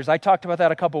preachers. I talked about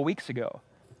that a couple weeks ago.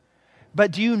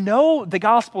 But do you know the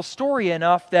gospel story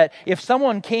enough that if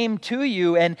someone came to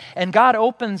you and God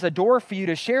opens a door for you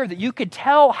to share, that you could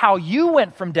tell how you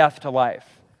went from death to life?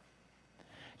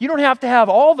 You don't have to have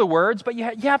all the words, but you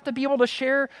have to be able to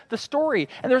share the story.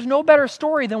 And there's no better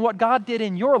story than what God did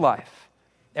in your life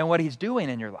and what he's doing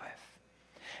in your life.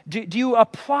 Do you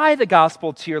apply the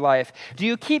gospel to your life? Do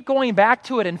you keep going back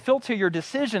to it and filter your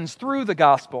decisions through the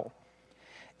gospel?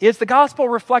 Is the gospel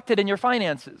reflected in your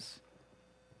finances?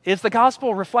 Is the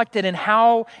gospel reflected in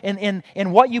how,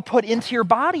 in what you put into your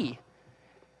body?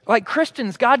 Like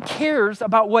Christians, God cares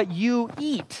about what you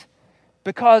eat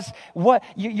because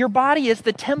your body is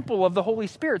the temple of the Holy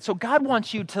Spirit. So God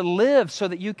wants you to live so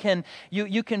that you can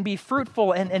be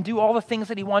fruitful and do all the things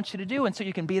that He wants you to do, and so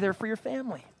you can be there for your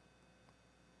family.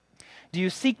 Do you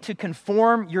seek to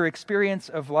conform your experience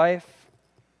of life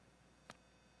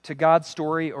to God's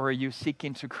story, or are you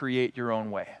seeking to create your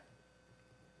own way?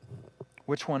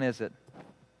 Which one is it?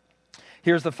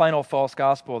 Here's the final false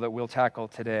gospel that we'll tackle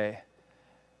today.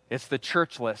 It's the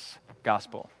churchless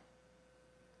gospel.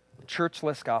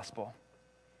 Churchless gospel.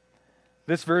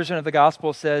 This version of the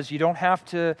gospel says you don't have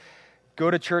to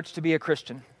go to church to be a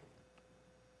Christian.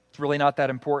 It's really not that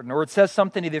important. Or it says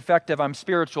something to the effect of, I'm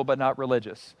spiritual but not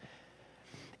religious.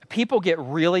 People get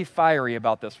really fiery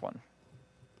about this one.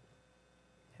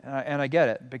 And I get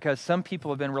it, because some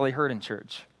people have been really hurt in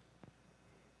church.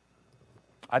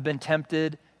 I've been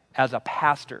tempted as a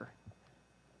pastor.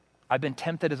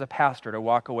 To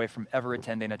walk away from ever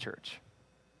attending a church.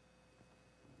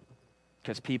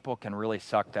 Because people can really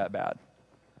suck that bad.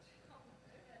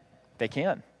 They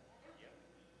can.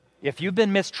 If you've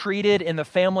been mistreated in the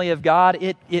family of God,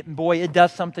 it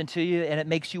does something to you, and it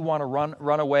makes you want to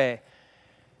run away.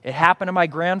 It happened to my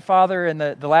grandfather in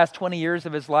the last 20 years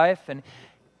of his life, and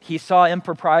he saw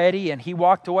impropriety, and he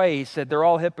walked away. He said, they're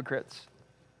all hypocrites.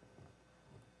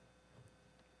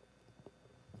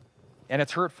 And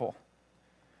it's hurtful.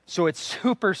 So it's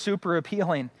super, super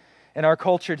appealing in our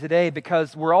culture today,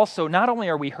 because we're also, not only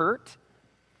are we hurt,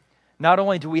 not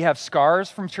only do we have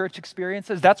scars from church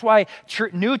experiences, that's why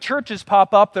new churches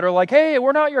pop up that are like, hey,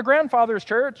 we're not your grandfather's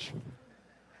church.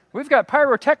 We've got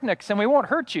pyrotechnics and we won't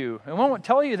hurt you and we won't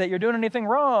tell you that you're doing anything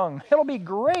wrong. It'll be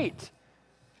great.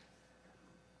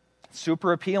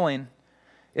 Super appealing.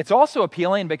 It's also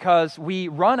appealing because we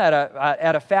run at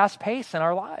a fast pace in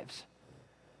our lives.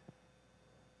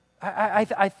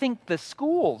 I think the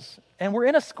schools, and we're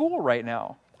in a school right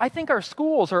now, I think our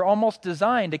schools are almost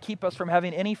designed to keep us from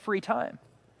having any free time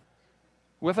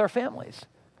with our families.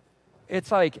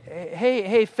 It's like,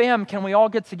 hey, fam, can we all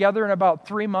get together in about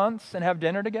 3 months and have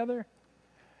dinner together?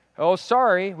 Oh,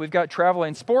 sorry, we've got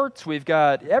traveling sports, we've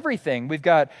got everything. We've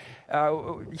got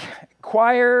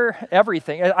choir,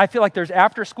 everything. I feel like there's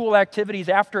after-school activities,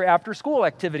 after-school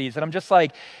activities, and I'm just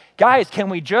like, guys, can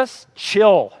we just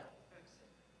chill?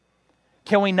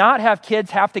 Can we not have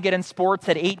kids have to get in sports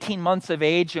at 18 months of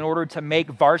age in order to make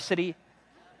varsity?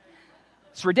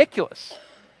 It's ridiculous.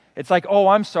 It's like, oh,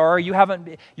 I'm sorry,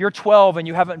 you're 12 and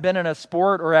you haven't been in a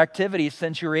sport or activity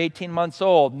since you were 18 months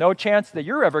old. No chance that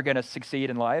you're ever going to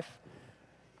succeed in life.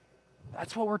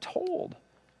 That's what we're told.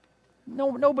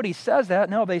 No, nobody says that.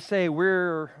 No, they say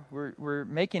we're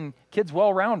making kids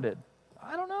well-rounded.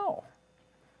 I don't know.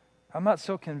 I'm not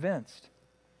so convinced.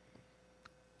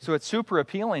 So it's super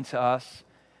appealing to us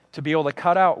to be able to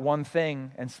cut out one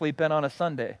thing and sleep in on a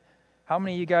Sunday. How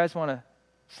many of you guys want to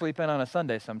sleep in on a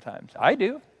Sunday sometimes? I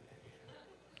do.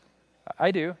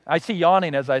 I see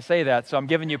yawning as I say that, so I'm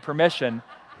giving you permission.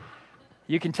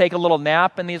 You can take a little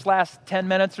nap in these last 10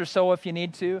 minutes or so if you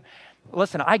need to.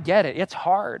 Listen, I get it. It's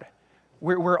hard.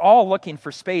 We're all looking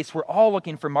for space. We're all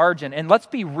looking for margin. And let's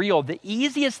be real. The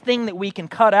easiest thing that we can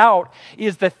cut out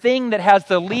is the thing that has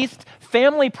the least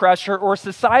family pressure or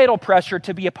societal pressure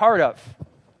to be a part of.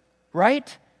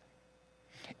 Right?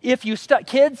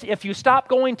 Kids, if you stop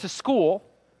going to school,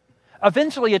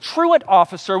 eventually a truant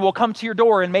officer will come to your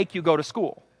door and make you go to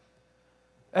school.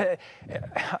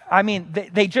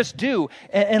 They just do.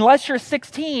 Unless you're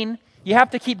 16, you have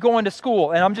to keep going to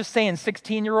school. And I'm just saying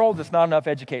 16-year-olds, it's not enough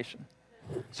education.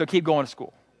 So keep going to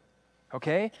school.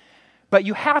 Okay? But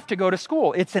you have to go to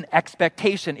school. It's an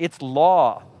expectation. It's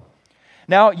law.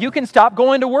 Now, you can stop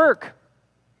going to work.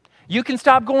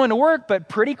 But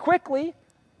pretty quickly,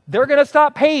 they're going to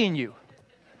stop paying you.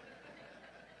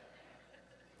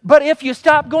 But if you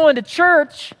stop going to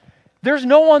church, there's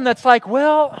no one that's like,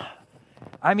 well,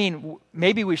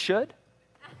 maybe we should.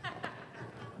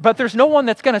 But there's no one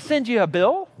that's going to send you a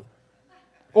bill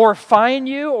or fine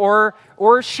you or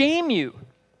shame you.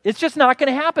 It's just not going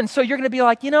to happen. So you're going to be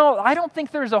like, I don't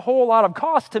think there's a whole lot of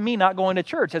cost to me not going to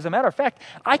church. As a matter of fact,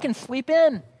 I can sleep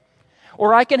in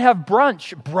or I can have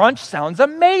brunch. Brunch sounds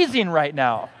amazing right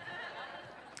now.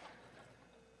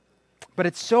 But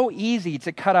it's so easy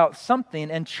to cut out something,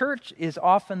 and church is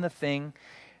often the thing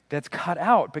that's cut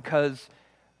out because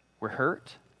we're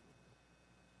hurt,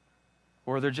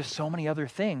 or there are just so many other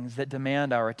things that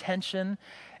demand our attention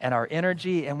and our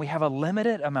energy, and we have a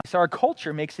limited amount. So our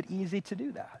culture makes it easy to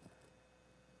do that.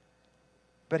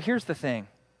 But here's the thing.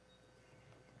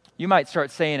 you might start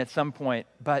saying at some point,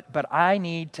 but I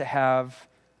need to have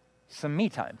some me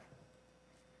time.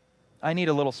 I need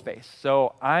a little space,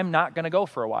 so I'm not going to go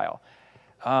for a while.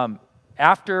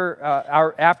 After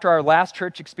our last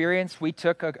church experience, we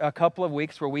took a couple of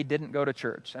weeks where we didn't go to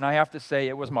church, and I have to say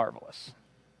it was marvelous.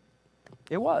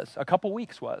 It was. A couple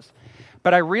weeks was.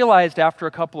 But I realized after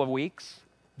a couple of weeks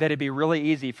that it'd be really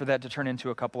easy for that to turn into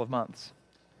a couple of months,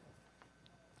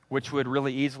 which would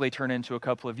really easily turn into a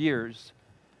couple of years,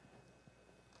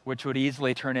 which would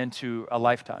easily turn into a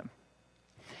lifetime.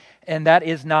 And that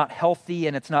is not healthy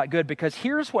and it's not good, because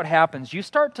here's what happens. You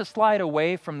start to slide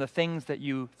away from the things that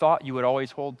you thought you would always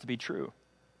hold to be true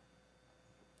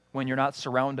when you're not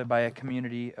surrounded by a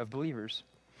community of believers.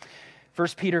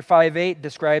 1 Peter 5:8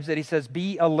 describes it. He says,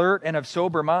 "Be alert and of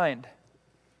sober mind.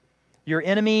 Your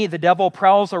enemy, the devil,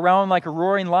 prowls around like a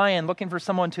roaring lion looking for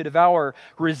someone to devour.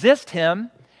 Resist him,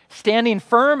 standing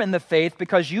firm in the faith,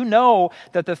 because you know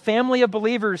that the family of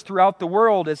believers throughout the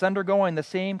world is undergoing the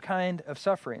same kind of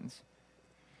sufferings."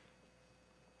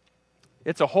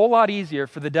 It's a whole lot easier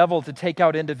for the devil to take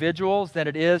out individuals than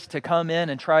it is to come in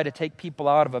and try to take people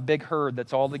out of a big herd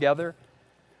that's all together,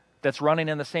 that's running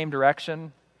in the same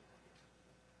direction,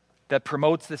 that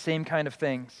promotes the same kind of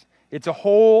things. It's a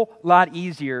whole lot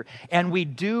easier, and we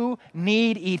do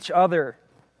need each other,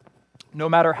 no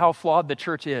matter how flawed the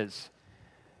church is.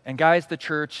 And guys, the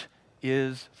church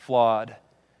is flawed.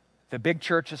 The big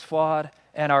church is flawed,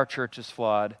 and our church is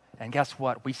flawed. And guess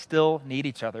what? We still need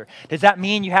each other. Does that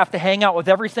mean you have to hang out with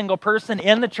every single person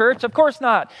in the church? Of course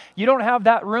not. You don't have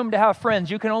that room to have friends.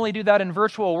 You can only do that in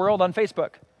virtual world on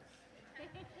Facebook.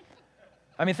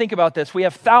 I mean, think about this. We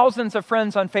have thousands of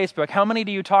friends on Facebook. How many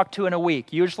do you talk to in a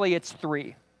week? Usually it's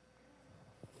 3.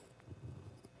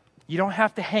 You don't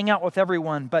have to hang out with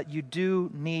everyone, but you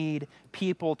do need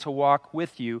people to walk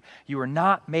with you. You are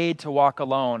not made to walk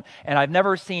alone. And I've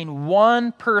never seen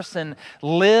one person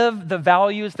live the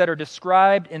values that are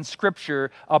described in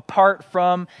Scripture apart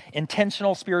from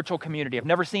intentional spiritual community. I've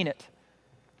never seen it.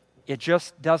 It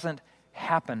just doesn't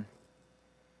happen.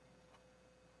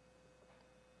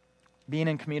 Being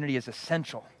in community is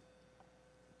essential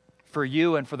for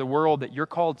you and for the world that you're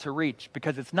called to reach,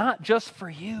 because it's not just for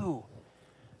you.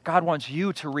 God wants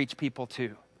you to reach people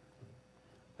too.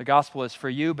 The gospel is for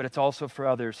you, but it's also for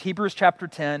others. Hebrews chapter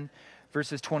 10,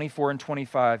 verses 24 and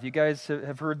 25. You guys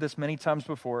have heard this many times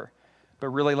before, but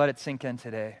really let it sink in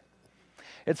today.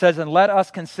 It says, "And let us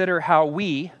consider how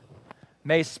we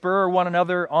may spur one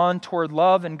another on toward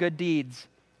love and good deeds,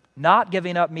 not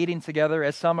giving up meeting together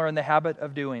as some are in the habit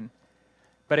of doing,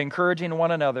 but encouraging one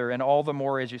another, and all the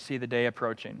more as you see the day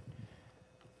approaching."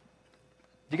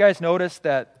 Do you guys notice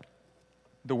that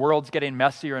the world's getting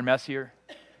messier and messier?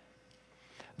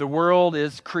 The world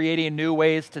is creating new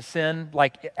ways to sin,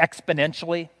 like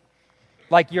exponentially.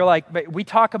 We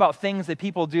talk about things that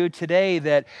people do today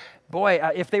that, boy,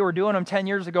 if they were doing them 10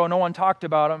 years ago, no one talked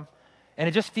about them. And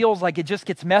it just feels like it just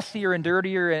gets messier and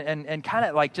dirtier and kind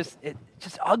of like just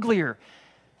uglier.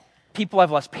 People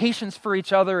have less patience for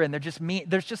each other, and they're just mean.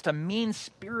 There's just a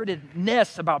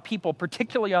mean-spiritedness about people,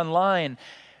 particularly online.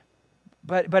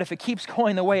 But if it keeps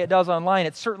going the way it does online,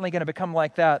 it's certainly going to become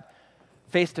like that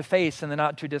face-to-face in the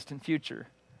not-too-distant future.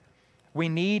 We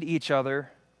need each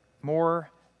other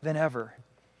more than ever.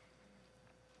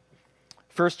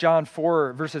 1 John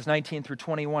 4, verses 19 through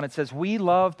 21, it says, "We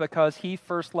love because He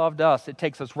first loved us." It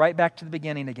takes us right back to the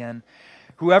beginning again.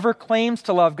 "Whoever claims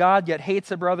to love God yet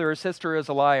hates a brother or sister is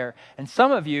a liar." And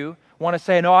some of you want to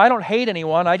say, "No, I don't hate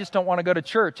anyone. I just don't want to go to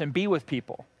church and be with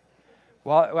people."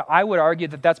 Well, I would argue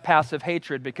that that's passive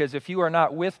hatred, because if you are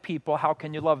not with people, how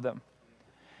can you love them?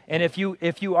 And if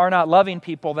you are not loving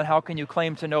people, then how can you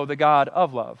claim to know the God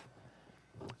of love?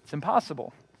 It's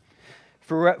impossible.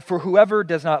 For whoever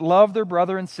does not love their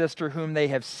brother and sister whom they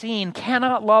have seen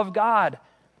cannot love God,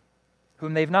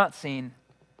 whom they've not seen.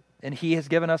 And He has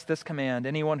given us this command: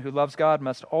 anyone who loves God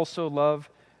must also love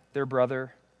their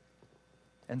brother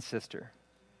and sister.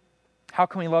 How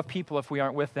can we love people if we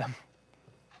aren't with them?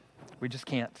 We just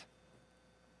can't.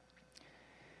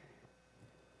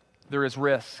 There is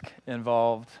risk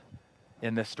involved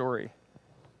in this story.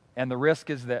 And the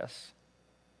risk is this: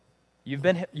 you've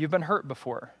been hurt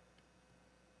before.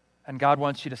 And God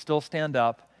wants you to still stand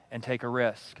up and take a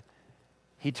risk.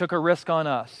 He took a risk on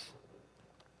us.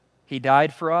 He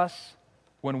died for us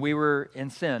when we were in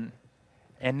sin.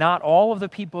 And not all of the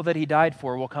people that He died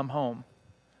for will come home.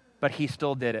 But He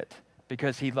still did it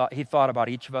because He thought about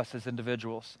each of us as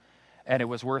individuals. And it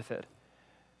was worth it.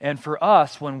 And for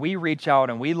us, when we reach out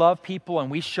and we love people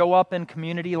and we show up in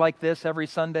community like this every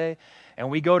Sunday and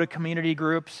we go to community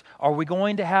groups, are we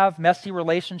going to have messy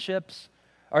relationships?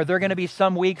 Are there going to be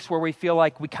some weeks where we feel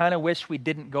like we kind of wish we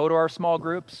didn't go to our small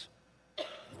groups?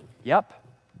 Yep.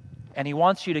 And he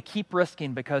wants you to keep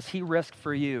risking because he risked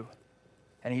for you.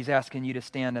 And he's asking you to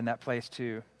stand in that place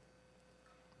too.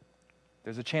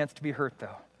 There's a chance to be hurt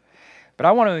though. But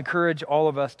I want to encourage all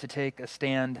of us to take a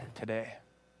stand today.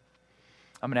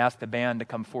 I'm going to ask the band to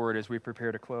come forward as we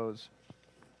prepare to close.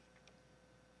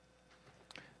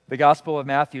 The Gospel of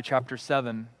Matthew, chapter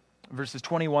 7, verses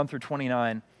 21 through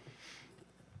 29.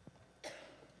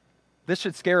 This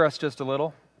should scare us just a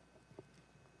little.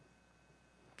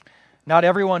 Not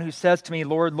everyone who says to me,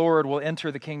 Lord, Lord, will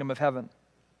enter the kingdom of heaven,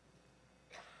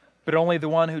 but only the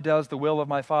one who does the will of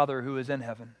my Father who is in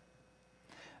heaven.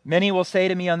 Many will say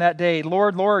to me on that day,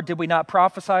 Lord, Lord, did we not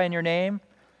prophesy in your name?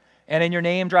 And in your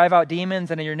name drive out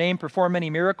demons, and in your name perform many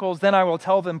miracles? Then I will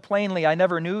tell them plainly, I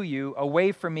never knew you.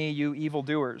 Away from me, you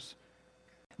evildoers.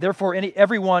 Therefore,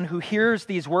 everyone who hears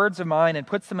these words of mine and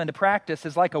puts them into practice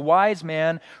is like a wise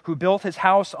man who built his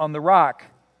house on the rock.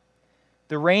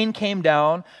 The rain came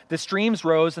down, the streams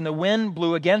rose, and the wind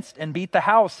blew against and beat the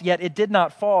house, yet it did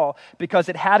not fall, because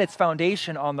it had its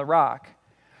foundation on the rock.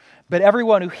 But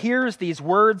everyone who hears these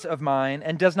words of mine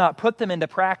and does not put them into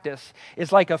practice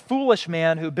is like a foolish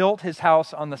man who built his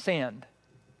house on the sand.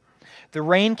 The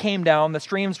rain came down, the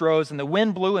streams rose, and the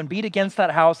wind blew and beat against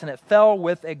that house, and it fell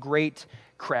with a great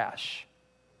crash.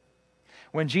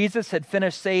 When Jesus had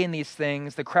finished saying these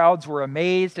things, the crowds were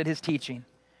amazed at his teaching,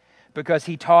 because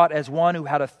he taught as one who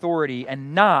had authority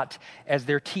and not as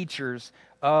their teachers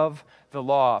of the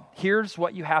law. Here's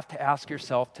what you have to ask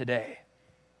yourself today.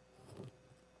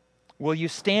 Will you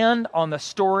stand on the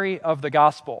story of the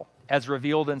gospel as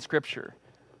revealed in Scripture?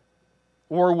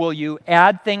 Or will you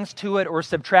add things to it or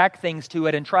subtract things to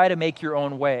it and try to make your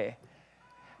own way?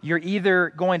 You're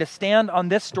either going to stand on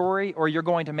this story or you're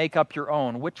going to make up your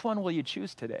own. Which one will you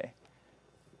choose today?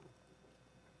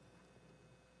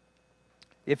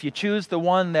 If you choose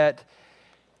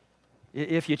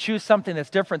something that's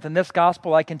different than this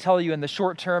gospel, I can tell you in the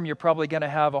short term, you're probably going to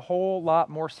have a whole lot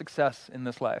more success in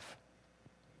this life.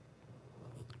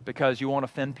 Because you won't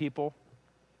offend people.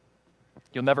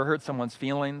 You'll never hurt someone's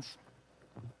feelings.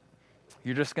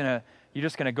 You're just going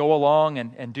to go along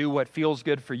and do what feels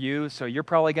good for you, so you're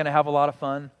probably going to have a lot of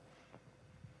fun.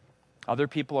 Other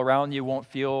people around you won't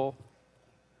feel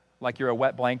like you're a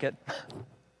wet blanket.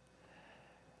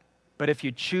 But if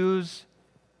you choose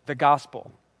the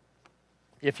gospel,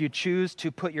 if you choose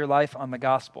to put your life on the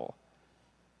gospel,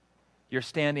 you're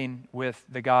standing with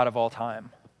the God of all time.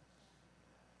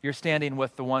 You're standing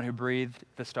with the one who breathed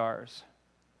the stars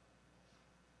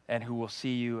and who will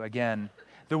see you again,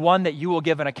 the one that you will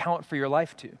give an account for your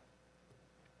life to.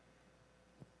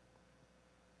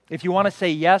 If you want to say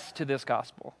yes to this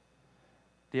gospel,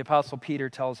 the Apostle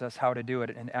Peter tells us how to do it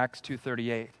in Acts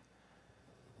 2:38.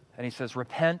 And he says,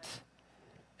 repent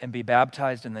and be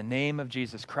baptized in the name of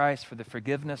Jesus Christ for the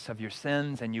forgiveness of your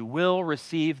sins, and you will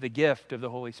receive the gift of the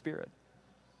Holy Spirit.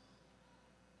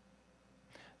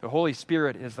 The Holy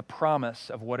Spirit is the promise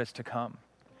of what is to come.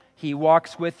 He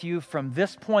walks with you from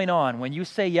this point on. When you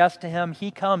say yes to him,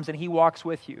 he comes and he walks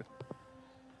with you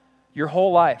your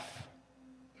whole life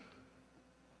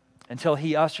until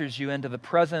he ushers you into the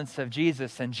presence of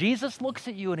Jesus. And Jesus looks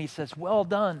at you and he says, well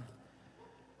done,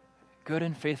 good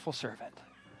and faithful servant.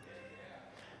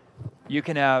 You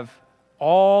can have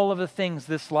all of the things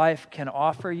this life can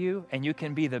offer you, and you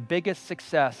can be the biggest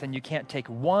success, and you can't take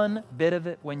one bit of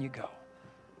it when you go.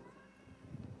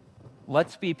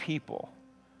 Let's be people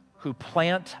who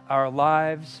plant our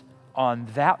lives on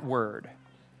that word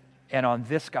and on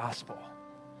this gospel.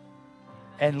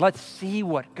 And let's see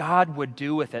what God would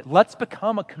do with it. Let's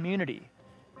become a community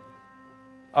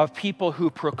of people who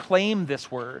proclaim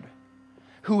this word,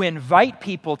 who invite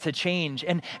people to change.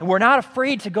 And we're not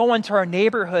afraid to go into our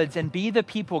neighborhoods and be the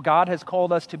people God has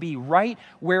called us to be right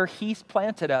where he's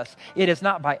planted us. It is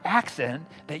not by accident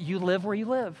that you live where you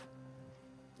live.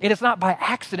 It is not by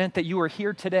accident that you are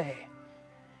here today.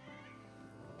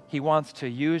 He wants to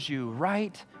use you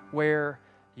right where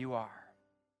you are.